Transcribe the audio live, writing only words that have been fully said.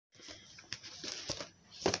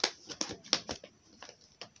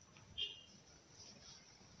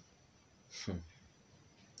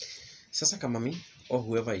Sasa kama mi or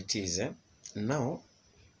whoever it is, now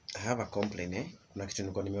I have a complaint. Kuna kitu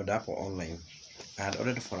niko nimeorder hapo online. I had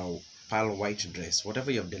ordered for a pearl white dress.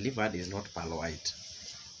 Whatever you have delivered is not pearl white.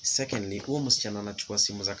 Secondly, huo msichana anachukua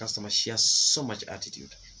simu za customer, she has so much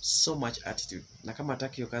attitude. So much attitude. Na kama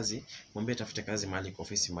hataki hiyo kazi, mwambie tafute kazi mahali kwa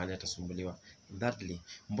ofisi mahali atasumbuliwa. Thirdly,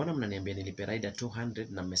 mbona mnaniambia nilipe rider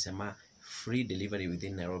 200 na mmesema free delivery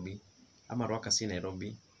within Nairobi? Ama Ruaka si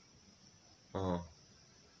Nairobi?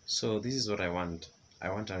 So this is what I want. I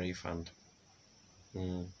want a refund.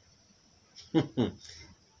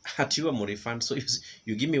 At you am refund. So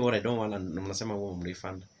you give me what I don't want and mnasema huo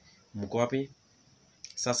refund. Mko wapi?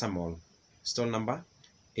 Sasa Mall. Stall number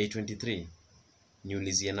 823.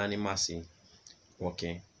 Niulizie nani? Mercy.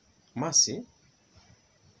 Okay. Mercy?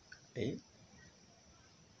 Eh?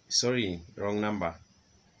 Sorry, wrong number.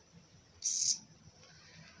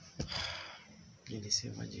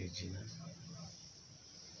 Nilisemaje jina?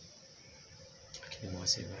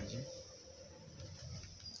 Nimewasemaje?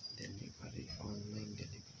 Delivery online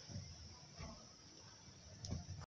delivery.